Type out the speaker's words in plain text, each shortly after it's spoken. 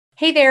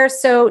Hey there.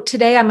 So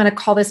today I'm going to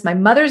call this my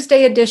Mother's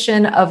Day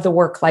edition of the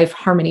Work-Life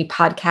Harmony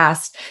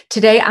podcast.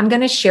 Today I'm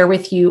going to share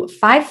with you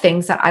 5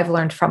 things that I've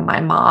learned from my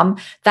mom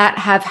that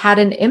have had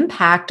an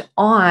impact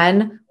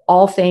on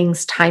all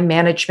things time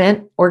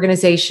management,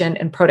 organization,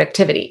 and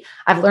productivity.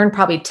 I've learned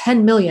probably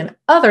 10 million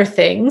other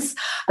things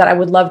that I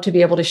would love to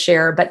be able to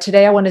share, but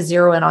today I want to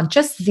zero in on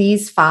just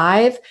these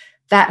 5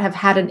 that have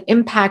had an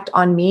impact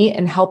on me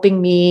and helping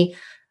me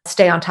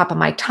stay on top of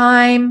my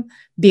time,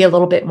 be a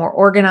little bit more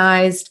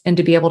organized, and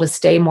to be able to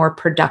stay more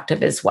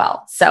productive as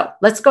well. So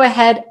let's go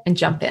ahead and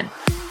jump in.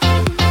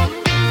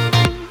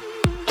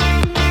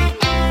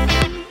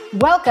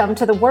 Welcome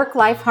to the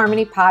Work-Life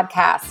Harmony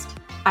podcast.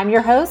 I'm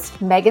your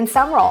host, Megan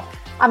Sumrell.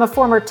 I'm a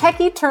former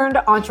techie turned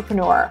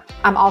entrepreneur.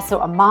 I'm also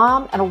a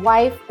mom and a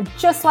wife. And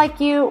just like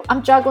you,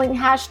 I'm juggling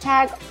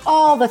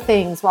all the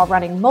things while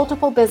running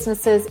multiple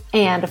businesses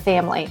and a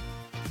family.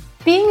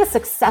 Being a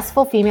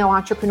successful female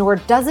entrepreneur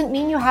doesn't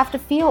mean you have to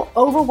feel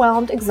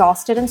overwhelmed,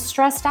 exhausted, and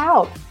stressed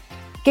out.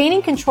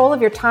 Gaining control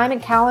of your time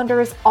and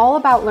calendar is all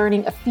about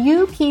learning a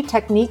few key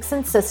techniques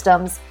and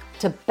systems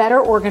to better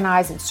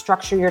organize and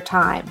structure your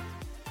time.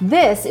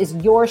 This is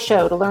your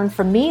show to learn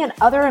from me and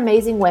other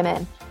amazing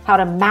women how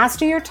to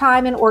master your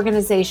time and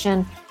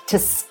organization to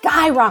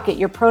skyrocket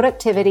your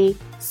productivity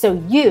so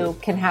you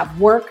can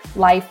have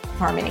work-life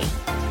harmony.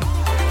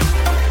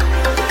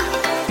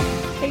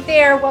 Hey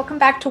there, welcome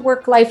back to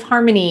Work-Life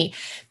Harmony.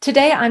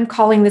 Today, I'm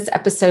calling this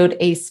episode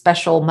a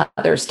special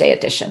Mother's Day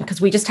edition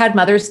because we just had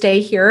Mother's Day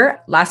here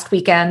last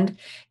weekend.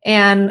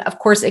 And of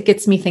course, it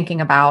gets me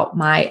thinking about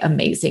my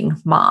amazing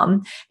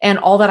mom and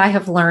all that I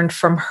have learned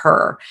from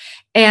her.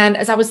 And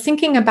as I was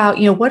thinking about,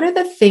 what are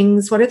the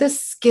things, what are the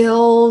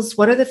skills,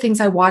 what are the things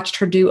I watched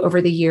her do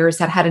over the years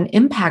that had an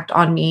impact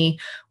on me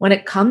when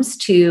it comes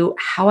to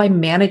how I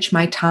manage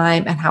my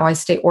time and how I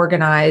stay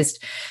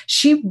organized,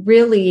 she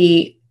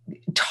really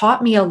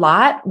taught me a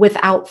lot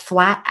without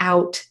flat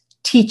out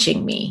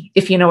teaching me,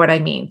 if you know what I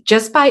mean.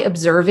 Just by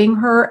observing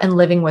her and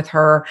living with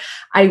her,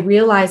 I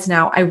realize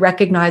now I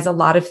recognize a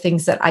lot of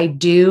things that I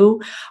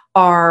do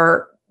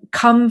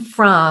come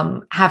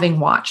from having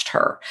watched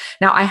her.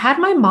 Now, I had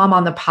my mom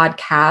on the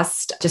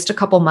podcast just a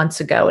couple months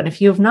ago. And if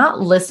you have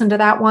not listened to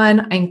that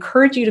one, I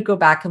encourage you to go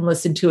back and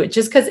listen to it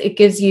just because it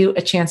gives you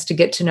a chance to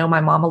get to know my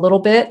mom a little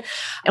bit.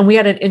 And we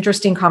had an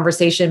interesting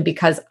conversation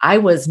because I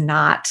was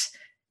not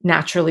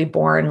naturally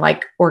born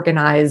like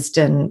organized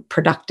and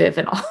productive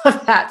and all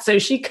of that. So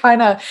she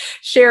kind of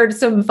shared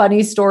some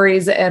funny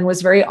stories and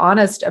was very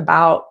honest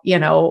about,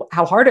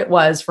 how hard it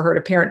was for her to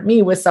parent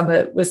me with some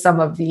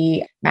of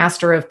the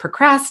master of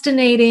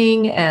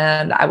procrastinating,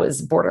 and I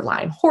was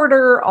borderline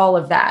hoarder, all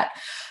of that.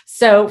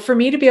 So for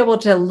me to be able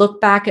to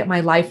look back at my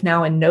life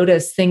now and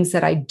notice things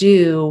that I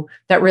do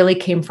that really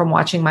came from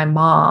watching my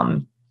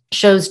mom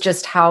shows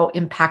just how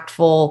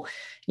impactful,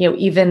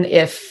 even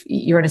if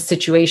you're in a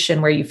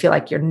situation where you feel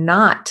like you're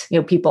not,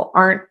 people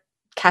aren't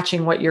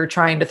catching what you're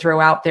trying to throw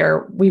out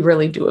there, we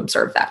really do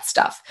observe that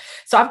stuff.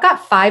 So I've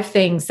got 5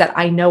 things that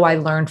I know I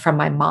learned from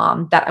my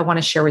mom that I want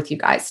to share with you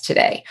guys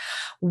today.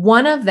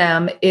 One of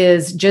them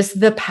is just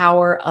the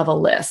power of a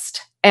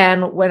list.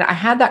 And when I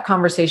had that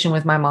conversation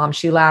with my mom,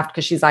 she laughed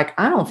because she's like,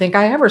 I don't think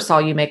I ever saw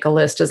you make a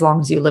list as long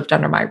as you lived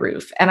under my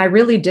roof. And I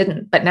really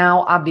didn't. But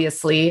now,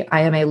 obviously,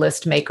 I am a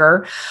list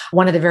maker.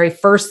 One of the very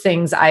first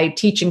things I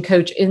teach and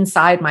coach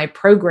inside my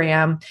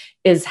program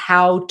is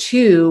how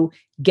to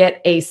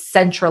get a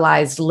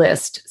centralized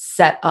list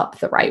set up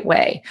the right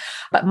way.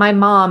 But my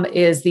mom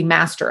is the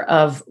master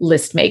of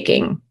list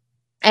making.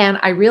 And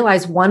I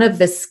realized one of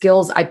the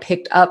skills I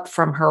picked up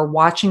from her,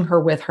 watching her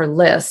with her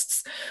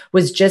lists,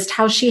 was just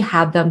how she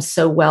had them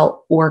so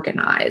well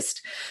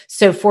organized.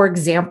 So for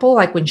example,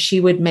 like when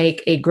she would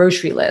make a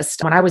grocery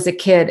list, when I was a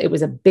kid, it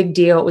was a big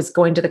deal. It was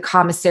going to the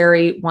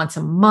commissary once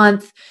a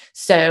month.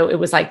 So it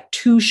was like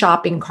 2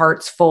 shopping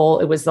carts full.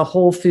 It was the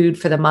whole food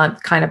for the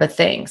month kind of a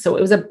thing. So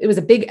it was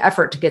a big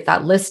effort to get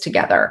that list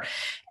together.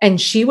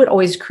 And she would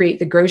always create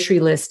the grocery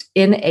list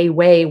in a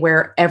way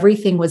where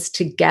everything was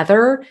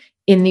together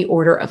in the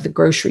order of the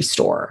grocery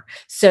store.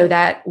 So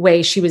that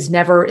way she was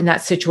never in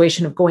that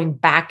situation of going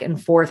back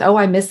and forth. Oh,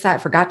 I missed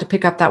that. Forgot to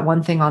pick up that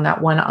one thing on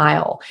that one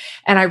aisle.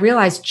 And I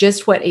realized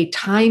just what a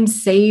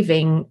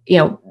time-saving,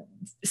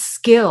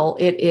 skill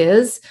it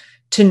is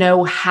to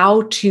know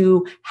how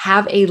to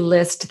have a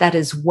list that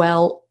is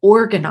well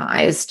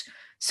organized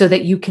so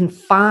that you can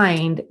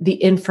find the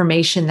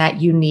information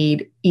that you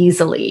need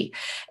easily.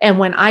 And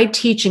when I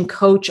teach and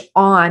coach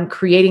on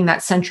creating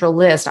that central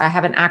list, I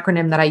have an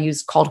acronym that I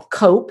use called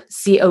COPE,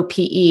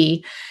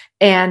 COPE,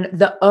 and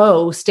the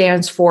O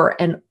stands for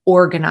an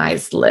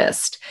organized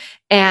list.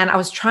 And I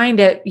was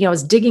I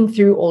was digging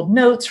through old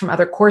notes from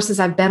other courses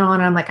I've been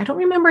on. And I'm like, I don't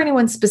remember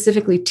anyone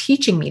specifically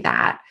teaching me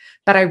that.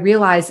 But I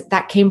realized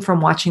that came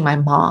from watching my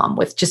mom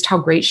with just how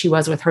great she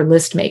was with her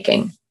list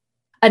making.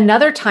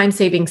 Another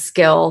time-saving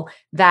skill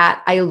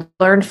that I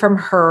learned from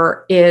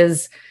her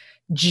is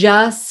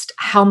just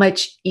how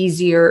much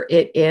easier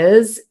it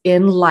is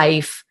in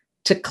life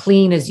to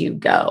clean as you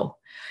go.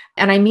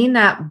 And I mean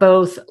that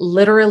both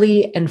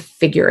literally and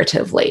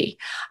figuratively.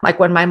 Like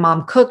when my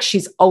mom cooks,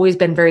 she's always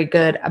been very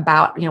good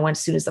about, when as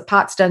soon as the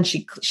pot's done,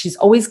 she's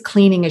always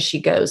cleaning as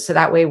she goes. So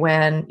that way,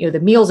 when, the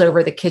meal's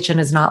over, the kitchen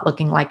is not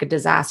looking like a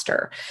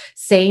disaster.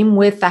 Same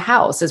with the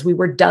house. As we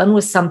were done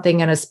with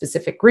something in a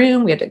specific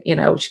room, we had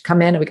to, she'd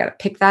come in and we got to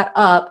pick that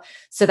up.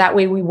 So that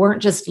way we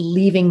weren't just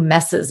leaving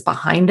messes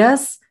behind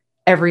us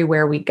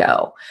everywhere we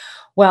go.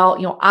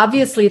 Well,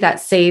 obviously that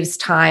saves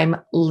time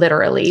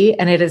literally,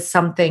 and it is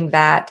something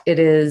that it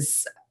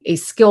is a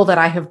skill that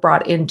I have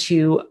brought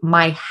into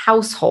my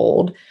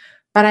household.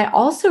 But I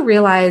also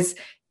realize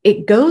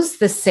it goes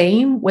the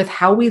same with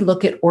how we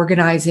look at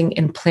organizing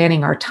and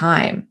planning our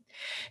time.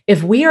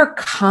 If we are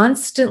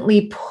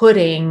constantly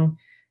putting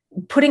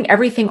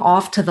everything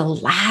off to the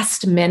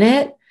last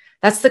minute,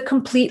 that's the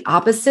complete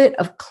opposite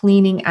of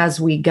cleaning as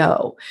we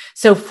go.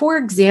 So for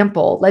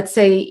example, let's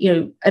say,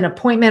 an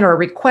appointment or a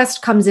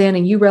request comes in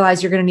and you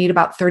realize you're going to need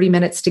about 30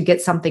 minutes to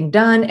get something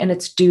done and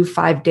it's due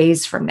 5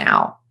 days from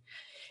now.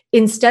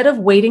 Instead of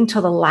waiting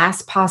till the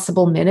last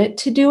possible minute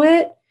to do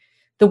it,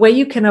 the way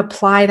you can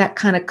apply that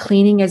kind of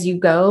cleaning as you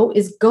go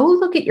is go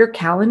look at your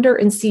calendar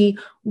and see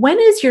when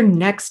is your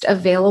next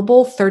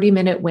available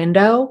 30-minute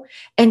window,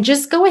 and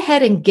just go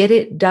ahead and get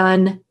it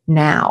done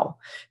now.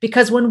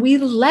 Because when we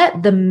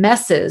let the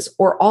messes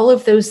or all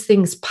of those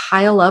things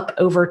pile up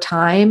over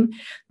time,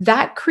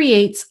 that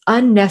creates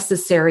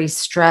unnecessary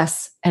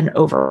stress and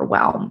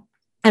overwhelm.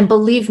 And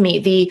believe me,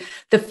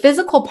 the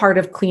physical part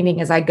of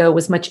cleaning as I go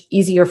was much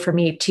easier for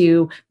me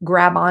to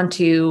grab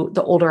onto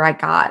the older I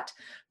got.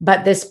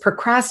 But this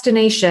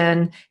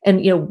procrastination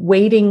and,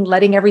 waiting,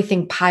 letting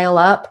everything pile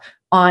up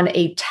on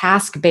a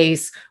task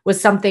base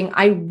was something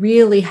I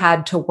really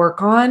had to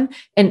work on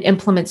and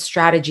implement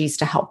strategies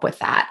to help with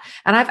that.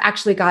 And I've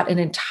actually got an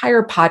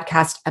entire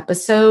podcast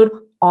episode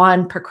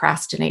on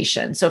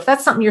procrastination. So if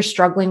that's something you're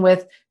struggling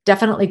with,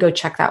 definitely go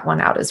check that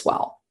one out as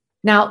well.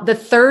 Now, the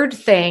third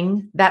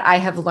thing that I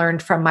have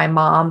learned from my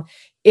mom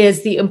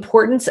is the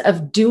importance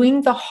of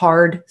doing the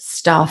hard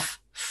stuff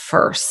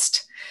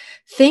first.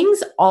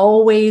 Things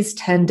always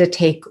tend to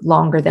take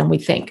longer than we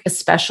think,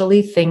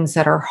 especially things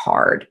that are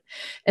hard.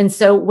 And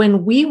so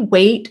when we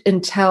wait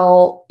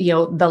until,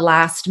 the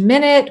last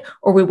minute,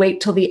 or we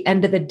wait till the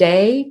end of the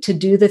day to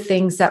do the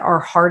things that are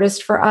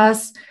hardest for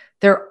us,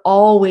 they're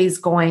always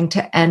going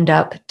to end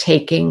up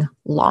taking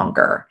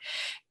longer.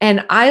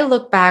 And I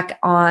look back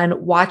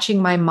on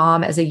watching my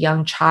mom as a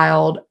young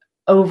child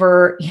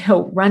over,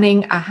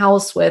 running a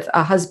house with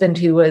a husband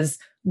who was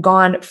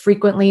gone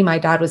frequently. My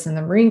dad was in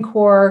the Marine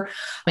Corps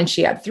and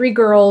she had 3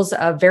 girls,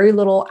 a very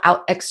little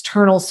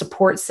external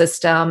support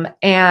system,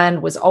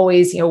 and was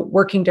always,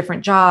 working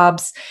different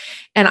jobs.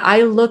 And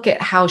I look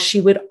at how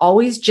she would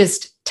always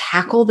just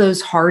tackle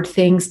those hard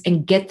things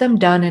and get them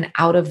done and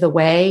out of the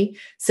way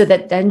so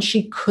that then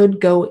she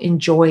could go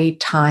enjoy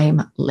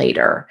time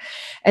later.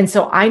 And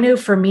so I know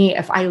for me,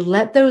 if I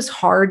let those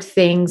hard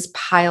things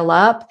pile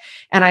up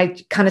and I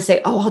kind of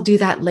say, oh, I'll do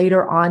that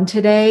later on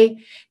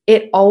today,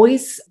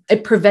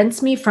 it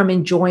prevents me from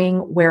enjoying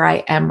where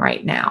I am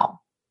right now.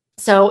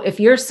 So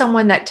if you're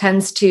someone that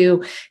tends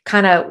to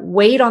kind of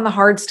wait on the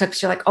hard stuff,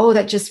 'cause you're like, oh,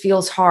 that just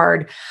feels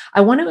hard,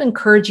 I want to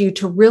encourage you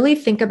to really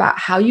think about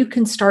how you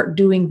can start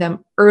doing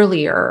them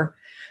earlier.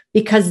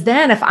 Because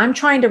then if I'm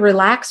trying to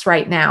relax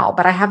right now,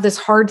 but I have this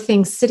hard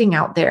thing sitting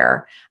out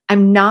there,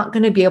 I'm not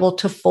going to be able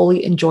to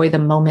fully enjoy the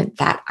moment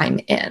that I'm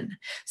in.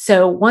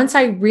 So once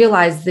I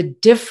realize the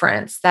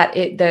difference that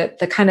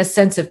the kind of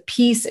sense of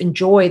peace and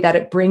joy that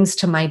it brings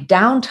to my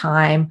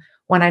downtime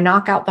when I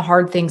knock out the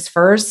hard things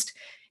first,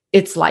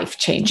 it's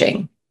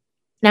life-changing.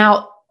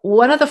 Now,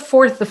 the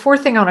fourth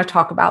thing I want to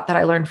talk about that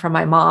I learned from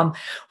my mom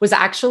was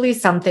actually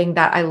something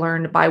that I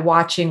learned by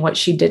watching what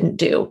she didn't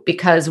do,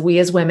 because we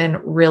as women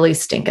really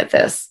stink at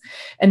this.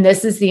 And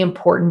this is the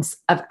importance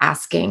of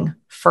asking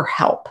for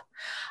help.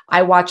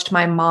 I watched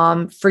my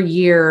mom for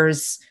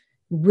years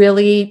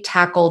really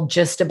tackle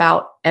just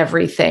about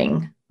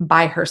everything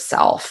by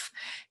herself.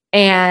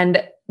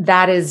 And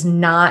that is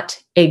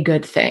not a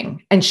good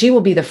thing. And she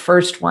will be the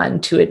first one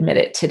to admit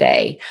it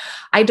today.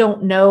 I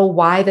don't know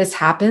why this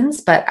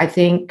happens, but I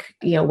think,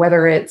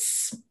 whether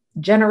it's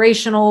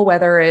generational,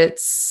 whether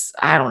it's,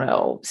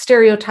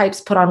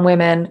 stereotypes put on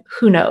women,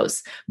 who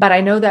knows? But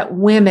I know that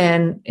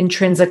women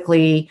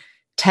intrinsically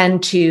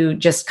tend to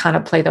just kind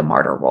of play the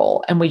martyr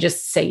role. And we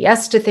just say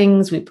yes to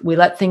things. We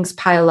let things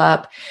pile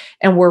up.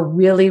 And we're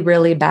really,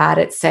 really bad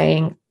at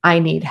saying, I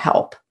need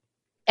help.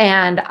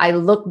 And I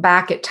look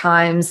back at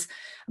times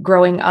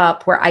growing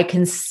up where I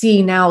can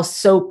see now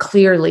so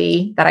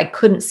clearly that I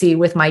couldn't see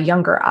with my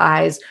younger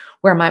eyes,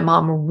 where my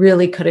mom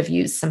really could have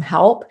used some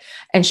help,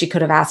 and she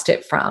could have asked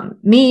it from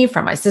me,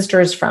 from my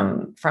sisters,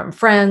 from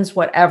friends,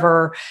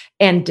 whatever,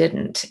 and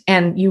didn't.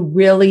 And you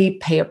really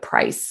pay a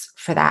price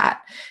for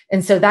that.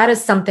 And so that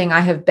is something I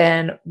have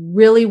been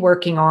really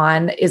working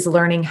on, is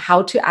learning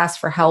how to ask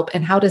for help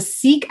and how to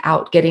seek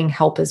out getting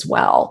help as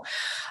well.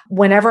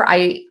 Whenever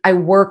I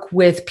work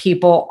with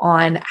people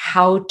on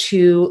how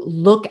to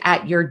look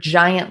at your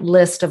giant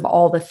list of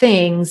all the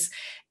things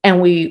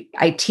And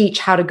I teach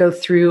how to go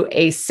through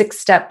a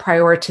 6-step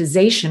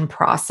prioritization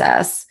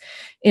process.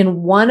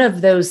 In one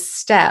of those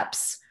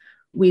steps,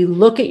 we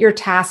look at your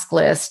task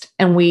list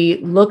and we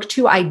look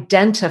to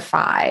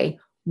identify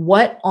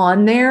what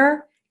on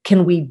there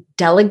can we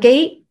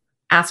delegate,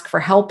 ask for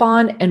help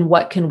on, and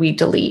what can we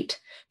delete?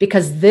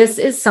 Because this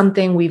is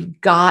something we've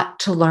got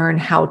to learn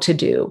how to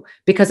do.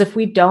 Because if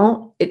we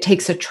don't, it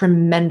takes a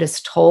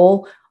tremendous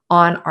toll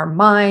on our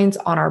minds,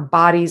 on our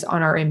bodies,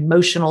 on our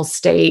emotional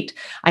state.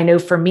 I know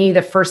for me,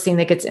 the first thing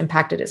that gets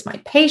impacted is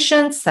my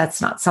patience.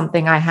 That's not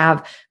something I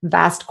have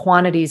vast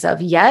quantities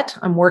of yet.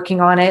 I'm working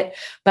on it.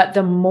 But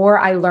the more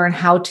I learn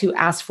how to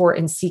ask for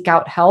and seek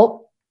out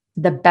help,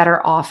 the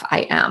better off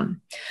I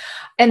am.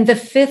 And the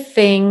fifth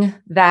thing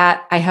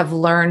that I have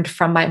learned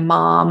from my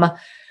mom,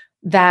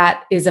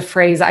 that is a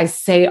phrase I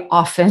say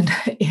often,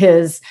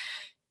 is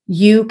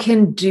you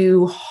can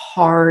do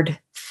hard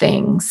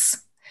things.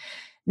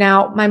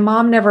 Now, my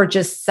mom never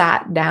just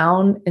sat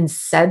down and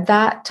said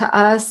that to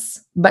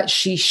us, but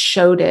she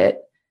showed it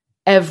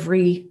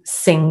every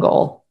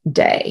single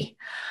day.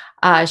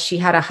 She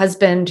had a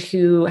husband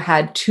who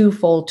had 2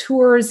 full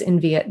tours in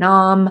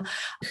Vietnam,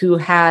 who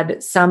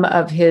had some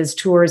of his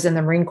tours in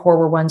the Marine Corps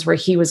were ones where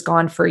he was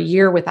gone for a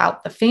year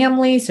without the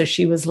family. So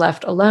she was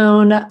left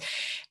alone.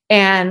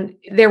 And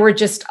there were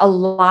just a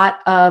lot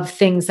of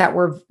things that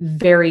were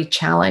very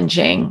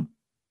challenging.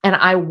 And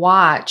I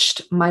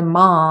watched my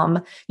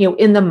mom,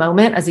 in the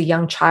moment as a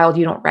young child,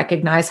 you don't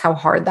recognize how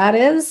hard that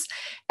is.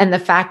 And the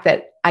fact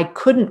that I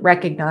couldn't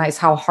recognize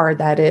how hard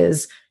that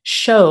is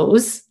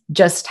shows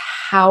just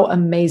how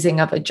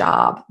amazing of a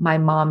job my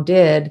mom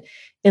did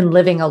in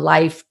living a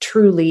life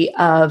truly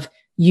of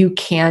you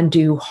can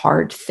do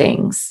hard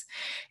things.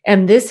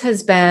 And this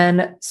has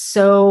been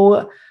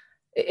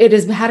it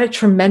has had a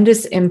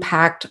tremendous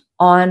impact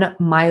on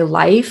my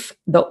life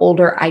the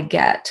older I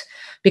get.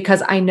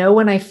 Because I know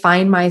when I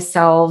find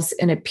myself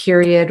in a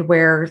period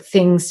where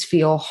things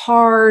feel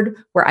hard,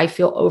 where I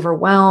feel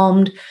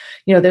overwhelmed,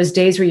 those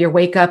days where you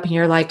wake up and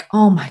you're like,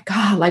 oh my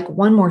God, like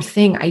one more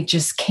thing, I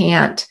just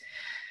can't.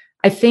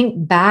 I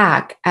think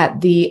back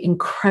at the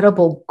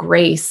incredible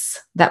grace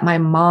that my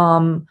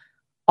mom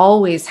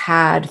always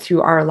had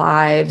through our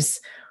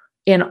lives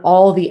in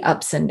all the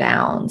ups and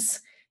downs.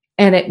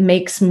 And it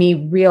makes me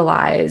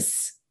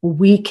realize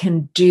we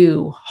can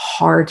do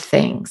hard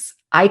things.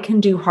 I can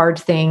do hard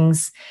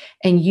things.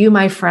 And you,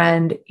 my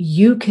friend,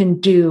 you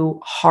can do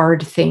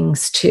hard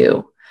things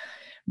too.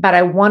 But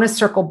I want to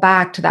circle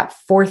back to that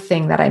fourth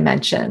thing that I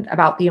mentioned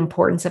about the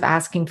importance of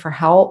asking for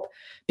help,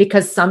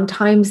 because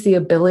sometimes the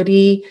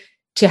ability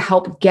to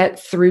help get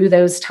through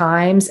those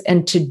times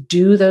and to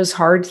do those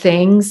hard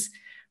things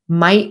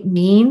might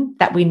mean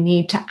that we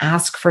need to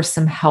ask for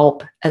some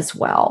help as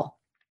well.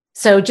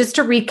 So just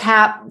to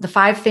recap, the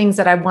 5 things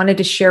that I wanted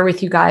to share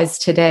with you guys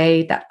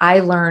today that I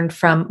learned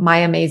from my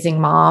amazing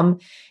mom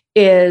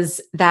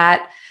is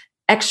that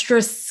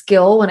extra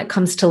skill when it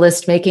comes to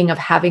list making of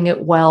having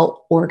it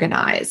well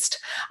organized.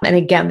 And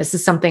again, this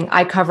is something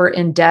I cover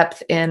in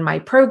depth in my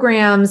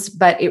programs,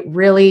 but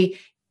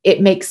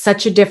it makes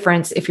such a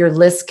difference if your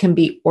list can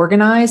be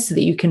organized so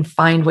that you can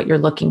find what you're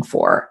looking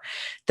for.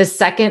 The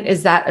second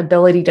is that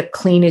ability to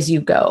clean as you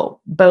go,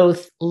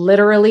 both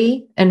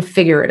literally and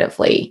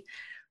figuratively.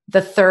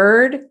 The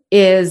third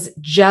is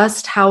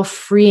just how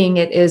freeing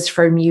it is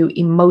from you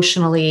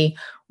emotionally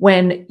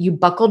when you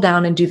buckle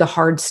down and do the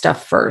hard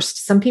stuff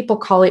first. Some people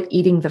call it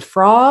eating the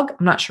frog.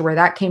 I'm not sure where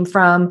that came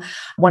from.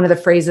 One of the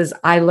phrases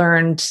I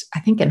learned, I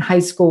think in high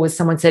school, was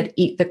someone said,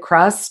 eat the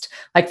crust.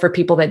 Like for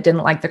people that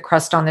didn't like the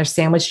crust on their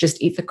sandwich,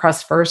 just eat the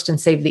crust first and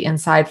save the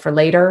inside for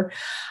later.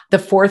 The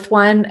fourth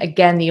one,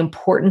 again, the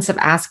importance of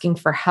asking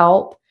for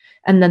help.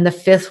 And then the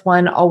fifth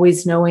one,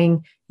 always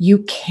knowing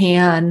you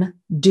can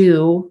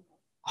do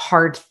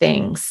hard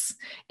things.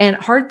 And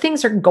hard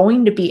things are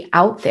going to be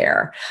out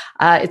there.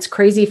 It's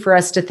crazy for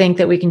us to think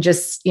that we can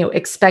just,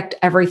 expect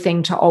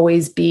everything to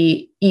always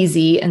be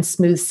easy and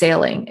smooth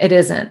sailing. It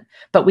isn't,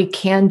 but we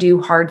can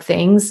do hard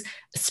things,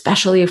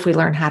 especially if we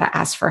learn how to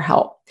ask for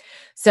help.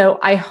 So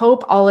I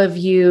hope all of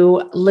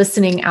you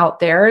listening out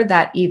there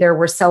that either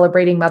were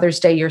celebrating Mother's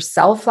Day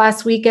yourself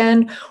last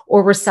weekend,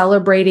 or were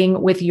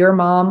celebrating with your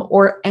mom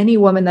or any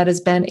woman that has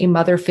been a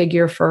mother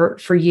figure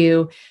for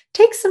you,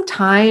 take some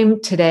time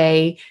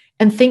today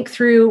and think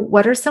through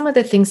what are some of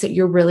the things that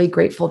you're really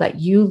grateful that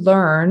you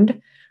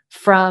learned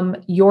from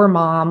your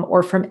mom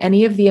or from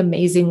any of the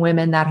amazing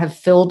women that have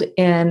filled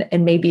in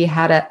and maybe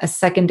had a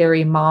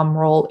secondary mom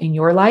role in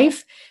your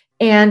life.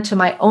 And to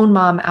my own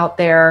mom out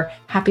there,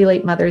 happy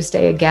late Mother's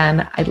Day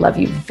again. I love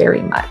you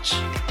very much.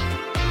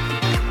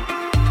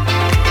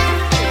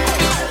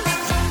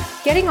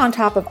 Getting on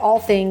top of all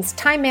things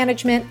time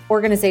management,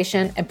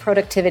 organization, and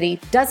productivity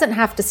doesn't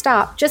have to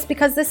stop just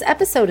because this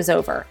episode is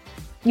over.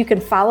 You can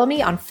follow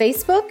me on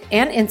Facebook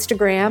and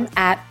Instagram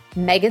at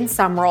Megan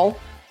Sumrell,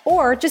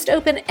 or just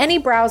open any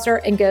browser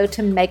and go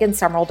to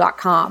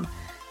megansumrell.com.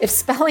 If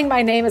spelling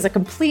my name is a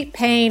complete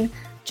pain,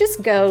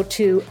 just go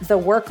to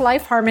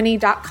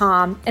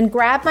theworklifeharmony.com and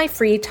grab my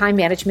free time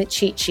management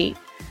cheat sheet.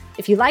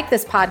 If you like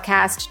this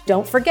podcast,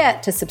 don't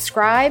forget to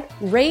subscribe,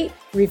 rate,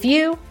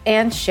 review,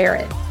 and share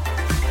it.